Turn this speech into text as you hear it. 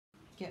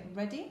Get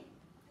ready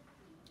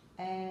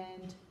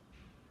and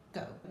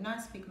go.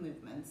 Nice big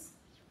movements.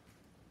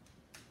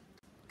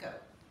 Go.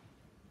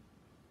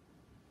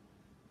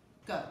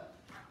 Go.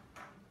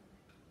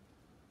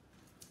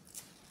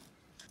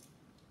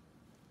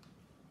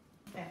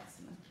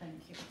 Excellent,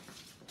 thank you.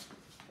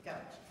 Go.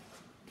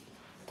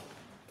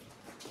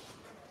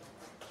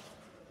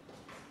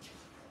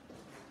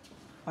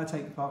 I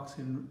take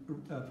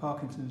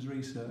Parkinson's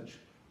research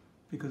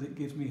because it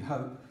gives me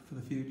hope for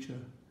the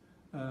future.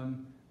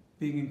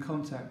 Being in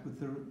contact with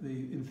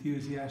the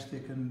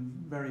enthusiastic and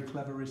very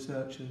clever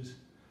researchers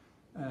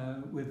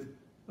with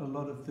a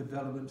lot of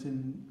development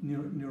in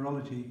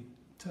neurology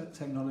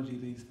technology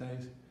these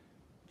days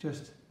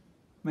just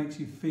makes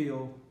you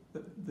feel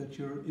that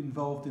you're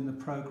involved in the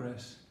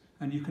progress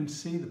and you can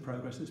see the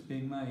progress that's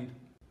being made.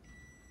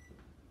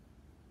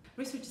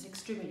 Research is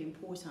extremely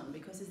important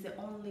because it's the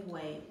only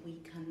way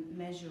we can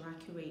measure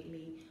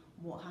accurately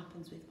what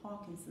happens with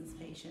Parkinson's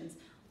patients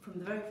from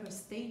the very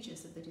first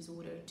stages of the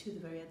disorder to the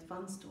very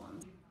advanced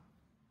ones.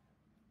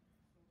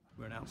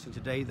 We're announcing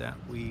today that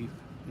we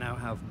now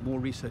have more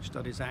research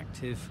studies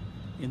active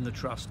in the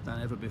Trust than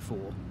ever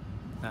before.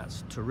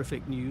 That's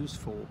terrific news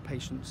for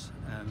patients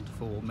and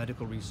for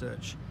medical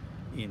research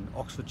in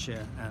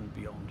Oxfordshire and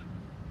beyond.